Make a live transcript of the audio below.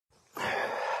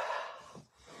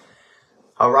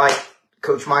All right,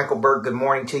 Coach Michael Burt, good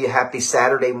morning to you. Happy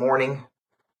Saturday morning.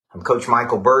 I'm Coach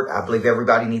Michael Burt. I believe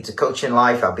everybody needs a coach in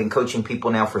life. I've been coaching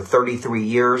people now for 33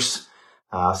 years,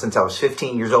 since I was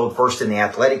 15 years old, first in the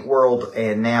athletic world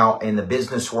and now in the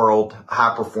business world,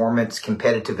 high performance,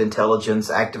 competitive intelligence,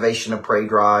 activation of prey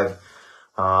drive,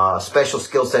 special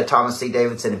skill set, Thomas C.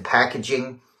 Davidson in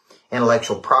packaging,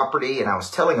 intellectual property. And I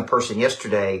was telling a person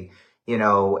yesterday, you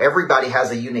know, everybody has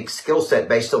a unique skill set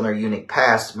based on their unique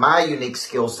past. My unique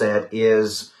skill set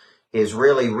is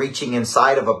really reaching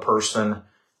inside of a person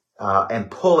and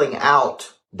pulling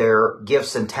out their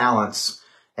gifts and talents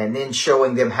and then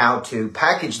showing them how to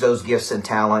package those gifts and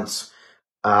talents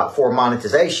for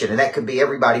monetization. And that could be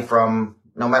everybody from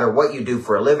no matter what you do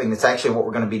for a living. That's actually what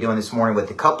we're going to be doing this morning with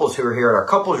the couples who are here at our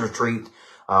couples retreat,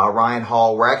 Ryan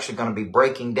Hall. We're actually going to be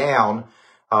breaking down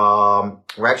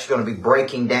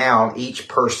each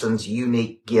person's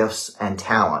unique gifts and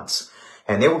talents.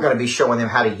 And then we're going to be showing them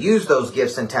how to use those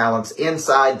gifts and talents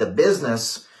inside the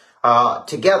business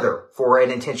together for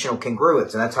an intentional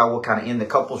congruence. And that's how we'll kind of end the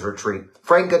couples retreat.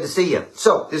 Frank, good to see you.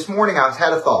 So this morning I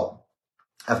had a thought.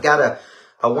 I've got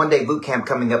a one-day boot camp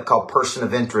coming up called Person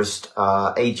of Interest,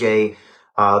 AJ,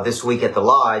 this week at the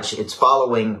Lodge. It's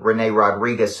following Renee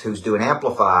Rodriguez, who's doing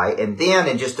Amplify. And then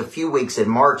in just a few weeks in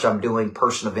March, I'm doing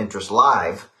Person of Interest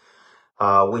Live,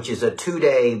 which is a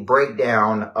 2-day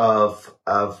breakdown of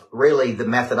really the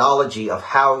methodology of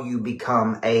how you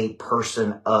become a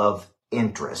person of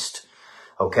interest.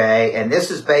 Okay. And this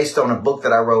is based on a book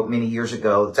that I wrote many years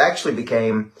ago. It's actually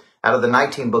became, out of the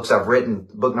 19 books I've written,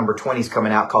 book number 20 is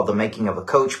coming out called The Making of a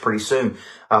Coach pretty soon.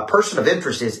 Person of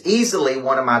interest is easily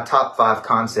one of my top 5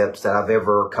 concepts that I've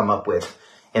ever come up with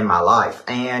in my life.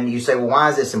 And you say, well, why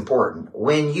is this important?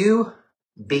 When you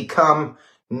become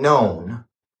known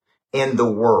in the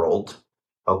world,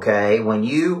 okay, when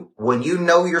you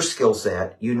know your skill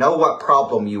set, you know what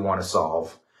problem you want to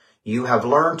solve, you have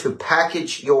learned to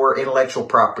package your intellectual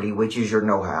property, which is your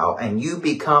know-how, and you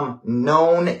become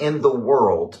known in the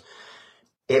world,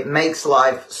 it makes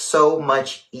life so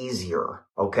much easier,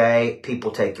 okay?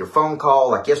 People take your phone call.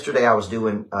 Like yesterday, I was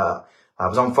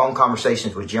on phone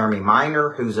conversations with Jeremy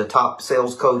Miner, who's a top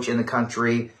sales coach in the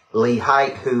country, Lee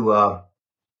Height, who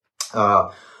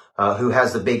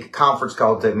has the big conference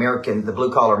called the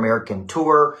Blue Collar American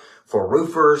Tour for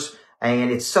roofers.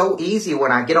 And it's so easy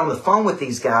when I get on the phone with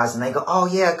these guys and they go, oh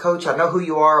yeah, coach, I know who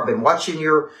you are. I've been watching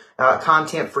your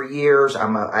content for years.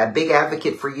 I'm a big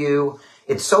advocate for you.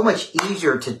 It's so much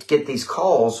easier to get these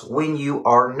calls when you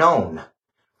are known.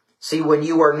 See, when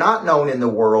you are not known in the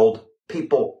world,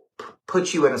 people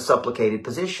put you in a supplicated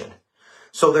position.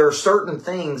 So there are certain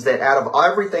things that out of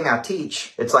everything I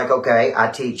teach, it's like, okay, I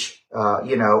teach, how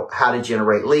to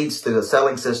generate leads through the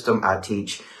selling system. I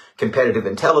teach competitive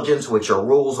intelligence, which are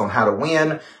rules on how to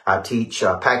win. I teach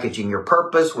packaging your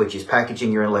purpose, which is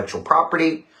packaging your intellectual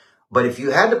property. But if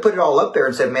you had to put it all up there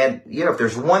and said, man, if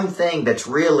there's one thing that's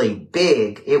really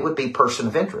big, it would be person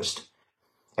of interest.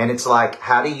 And it's like,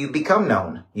 how do you become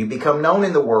known? You become known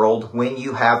in the world when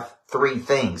you have 3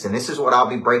 things. And this is what I'll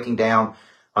be breaking down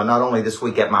not only this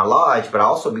week at my lodge, but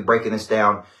I'll also be breaking this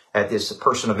down at this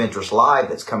Person of Interest Live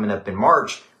that's coming up in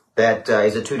March. That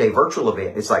is a 2-day virtual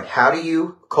event. It's like, how do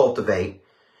you cultivate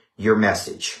your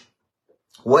message?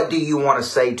 What do you want to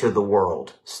say to the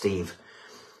world, Steve?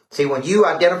 See, when you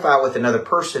identify with another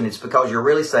person, it's because you're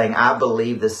really saying, I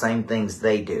believe the same things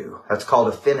they do. That's called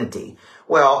affinity.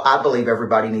 Well, I believe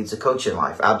everybody needs a coach in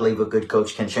life. I believe a good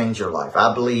coach can change your life.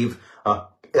 I believe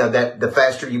that the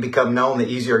faster you become known, the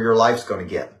easier your life's going to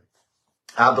get.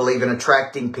 I believe in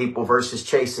attracting people versus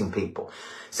chasing people.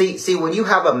 See, when you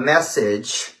have a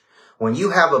message,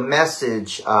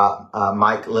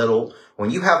 Mike Little,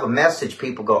 when you have a message,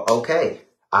 people go, okay,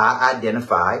 I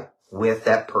identify with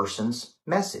that person's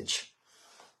message.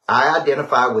 I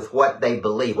identify with what they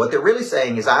believe. What they're really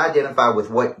saying is I identify with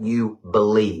what you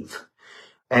believe.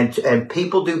 And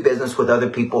people do business with other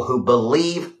people who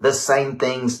believe the same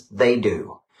things they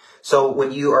do. So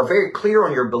when you are very clear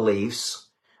on your beliefs,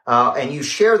 and you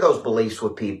share those beliefs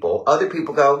with people, other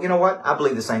people go, you know what? I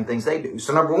believe the same things they do.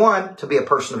 So number one, to be a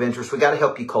person of interest, we got to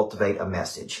help you cultivate a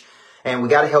message. And we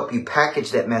got to help you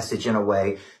package that message in a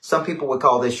way. Some people would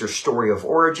call this your story of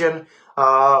origin,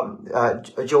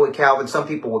 Joey Calvin. Some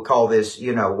people would call this,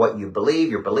 what you believe,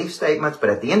 your belief statements.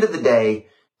 But at the end of the day,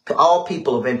 all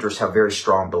people of interest have very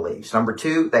strong beliefs. Number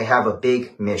 2, they have a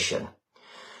big mission.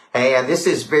 And this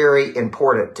is very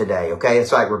important today, okay?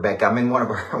 It's like, Rebecca, I'm in one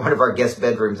of our guest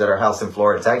bedrooms at our house in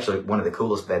Florida. It's actually one of the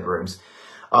coolest bedrooms.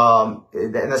 And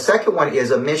the second one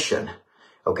is a mission,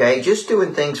 okay? Just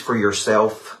doing things for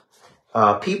yourself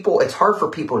it's hard for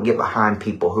people to get behind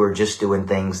people who are just doing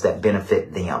things that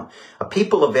benefit them.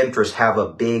 People of interest have a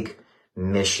big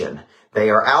mission. They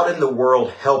are out in the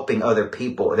world helping other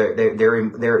people.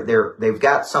 They've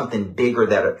got something bigger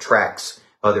that attracts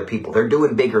other people. They're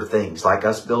doing bigger things, like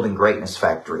us building greatness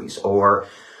factories, or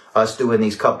us doing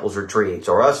these couples retreats,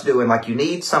 or us doing, like, you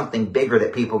need something bigger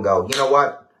that people go, you know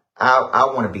what?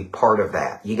 I want to be part of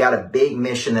that. You got a big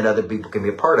mission that other people can be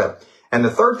a part of. And the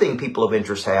third thing people of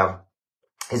interest have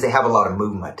is they have a lot of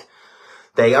movement.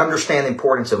 They understand the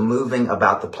importance of moving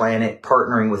about the planet,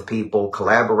 partnering with people,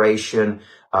 collaboration.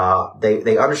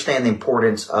 They understand the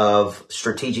importance of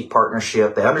strategic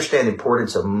partnership. They understand the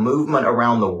importance of movement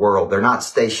around the world. They're not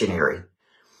stationary.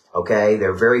 Okay.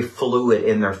 They're very fluid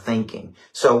in their thinking.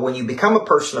 So when you become a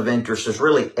person of interest, there's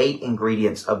really 8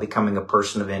 ingredients of becoming a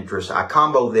person of interest. I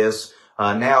combo this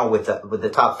now with the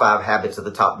top 5 habits of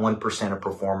the top 1% of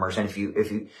performers. And if you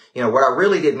what I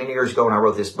really did many years ago when I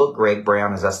wrote this book, Greg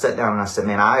Brown, is I sat down and I said,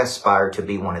 man, I aspire to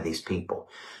be one of these people.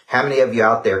 How many of you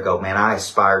out there go, man, I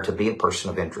aspire to be a person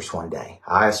of interest one day.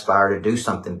 I aspire to do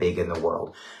something big in the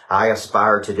world. I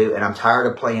aspire to do, and I'm tired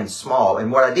of playing small.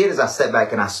 And what I did is I sat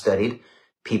back and I studied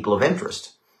people of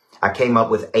interest. I came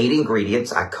up with 8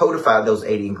 ingredients. I codified those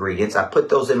 8 ingredients. I put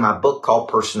those in my book called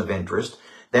Person of Interest.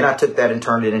 Then I took that and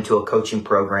turned it into a coaching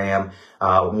program,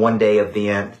 1-day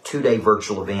event, 2-day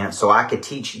virtual event, so I could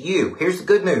teach you. Here's the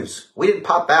good news. We didn't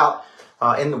pop out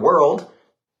in the world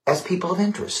as people of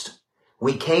interest.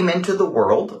 We came into the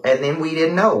world and then we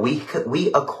didn't know.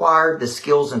 We acquired the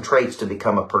skills and traits to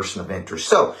become a person of interest.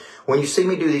 So when you see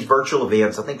me do these virtual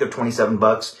events, I think they're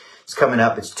 $27. It's coming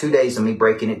up. It's 2 days of me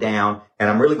breaking it down, and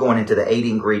I'm really going into the 8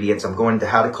 ingredients. I'm going into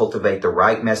how to cultivate the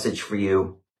right message for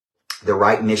you, the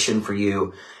right mission for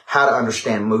you, how to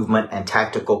understand movement and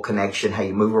tactical connection, how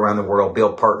you move around the world,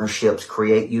 build partnerships,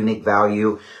 create unique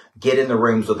value, get in the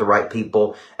rooms with the right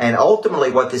people. And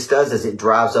ultimately what this does is it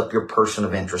drives up your person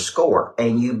of interest score,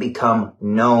 and you become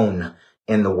known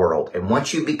in the world. And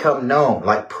once you become known,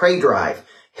 like Pray Drive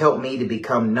helped me to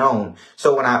become known.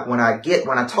 So when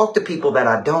I talk to people that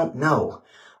I don't know,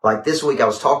 like this week I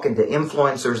was talking to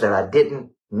influencers that I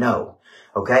didn't know.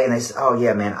 Okay. And they said, oh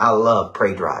yeah, man, I love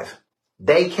Pray Drive.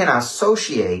 They can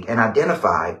associate and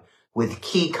identify with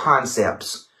key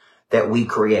concepts that we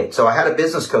create. So I had a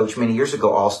business coach many years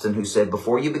ago, Austin, who said,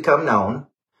 before you become known,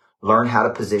 learn how to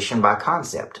position by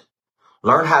concept.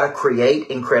 Learn how to create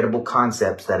incredible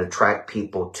concepts that attract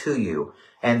people to you.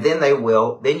 And then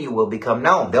you will become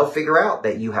known. They'll figure out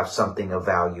that you have something of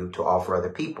value to offer other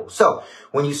people. So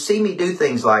when you see me do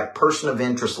things like Person of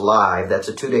Interest Live, that's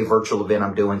a 2-day virtual event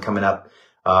I'm doing coming up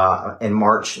in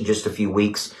March, in just a few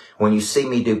weeks. When you see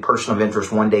me do Person of Interest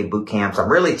 1-day boot camps,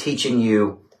 I'm really teaching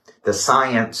you the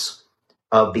science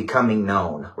of becoming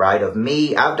known, right? Of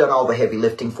me, I've done all the heavy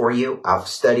lifting for you. I've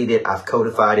studied it. I've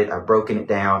codified it. I've broken it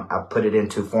down. I've put it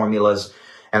into formulas.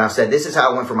 And I've said, this is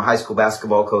how I went from a high school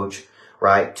basketball coach,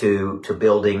 right, to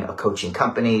building a coaching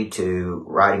company, to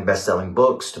writing best-selling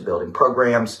books, to building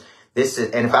programs.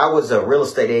 And if I was a real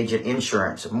estate agent,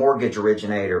 insurance, a mortgage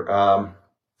originator,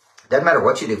 doesn't matter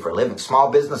what you do for a living,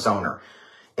 small business owner,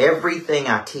 everything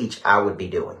I teach, I would be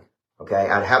doing. Okay.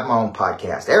 I'd have my own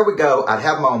podcast. There we go. I'd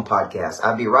have my own podcast.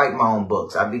 I'd be writing my own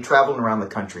books. I'd be traveling around the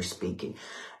country speaking.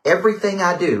 Everything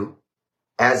I do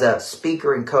as a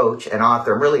speaker and coach and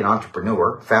author, I'm really an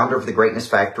entrepreneur, founder of the Greatness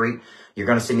Factory. You're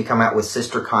going to see me come out with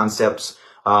sister concepts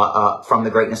from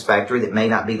the Greatness Factory that may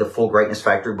not be the full Greatness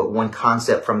Factory, but one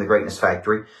concept from the Greatness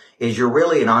Factory is you're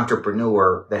really an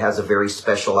entrepreneur that has a very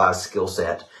specialized skill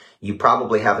set. You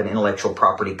probably have an intellectual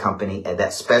property company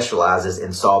that specializes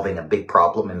in solving a big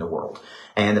problem in the world.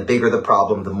 And the bigger the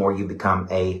problem, the more you become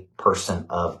a person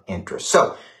of interest.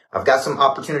 So I've got some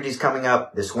opportunities coming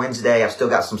up this Wednesday. I've still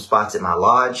got some spots at my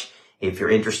lodge. If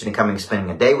you're interested in coming and spending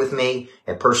a day with me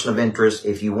at Person of Interest,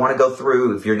 if you want to go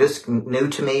through, if you're just new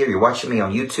to me or you're watching me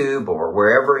on YouTube or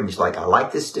wherever and you're just like, I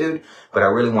like this dude, but I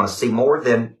really want to see more,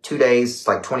 then 2 days, it's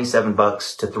like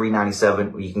 $27 to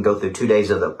 $397. You can go through 2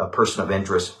 days of a Person of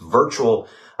Interest virtual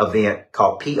event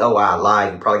called POI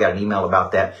Live. You probably got an email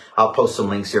about that. I'll post some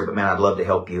links here, but man, I'd love to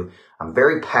help you. I'm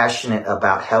very passionate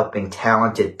about helping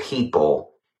talented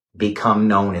people become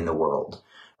known in the world.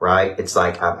 Right? It's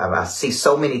like I see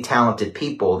so many talented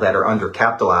people that are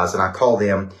undercapitalized, and I call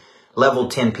them level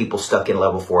 10 people stuck in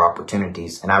level 4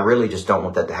 opportunities. And I really just don't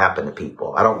want that to happen to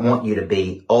people. I don't want you to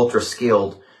be ultra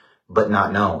skilled, but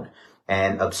not known.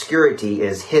 And obscurity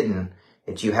is hidden.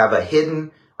 It's you have a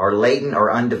hidden or latent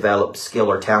or undeveloped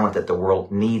skill or talent that the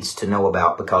world needs to know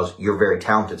about because you're very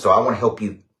talented. So I want to help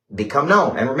you become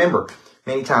known. And remember,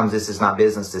 many times this is not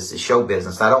business. This is show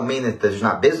business. I don't mean that there's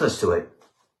not business to it.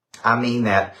 I mean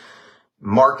that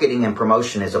marketing and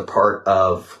promotion is a part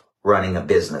of running a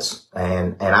business.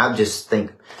 And I just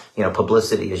think,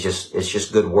 publicity is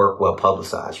just good work, well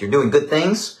publicized. You're doing good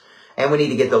things, and we need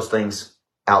to get those things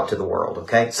out to the world.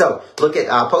 Okay. So look at,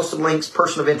 I'll post some links.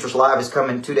 Person of Interest Live is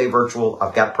coming 2-day virtual.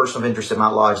 I've got Person of Interest in my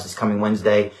lodge this coming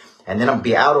Wednesday. And then I'll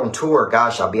be out on tour.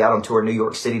 Gosh, I'll be out on tour in New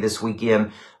York City this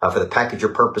weekend for the Package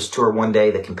Your Purpose tour one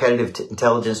day, the Competitive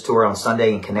Intelligence tour on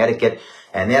Sunday in Connecticut.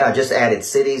 And then I just added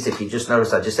cities. If you just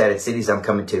noticed, I just added cities. I'm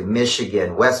coming to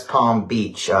Michigan, West Palm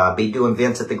Beach, be doing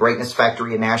events at the Greatness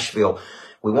Factory in Nashville.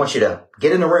 We want you to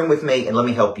get in the room with me and let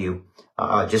me help you.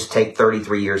 Just take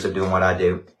 33 years of doing what I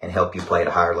do and help you play at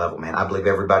a higher level, man. I believe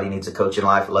everybody needs a coach in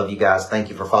life. I love you guys. Thank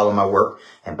you for following my work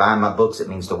and buying my books. It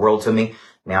means the world to me.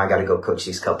 Now I got to go coach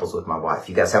these couples with my wife.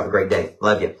 You guys have a great day.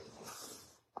 Love you.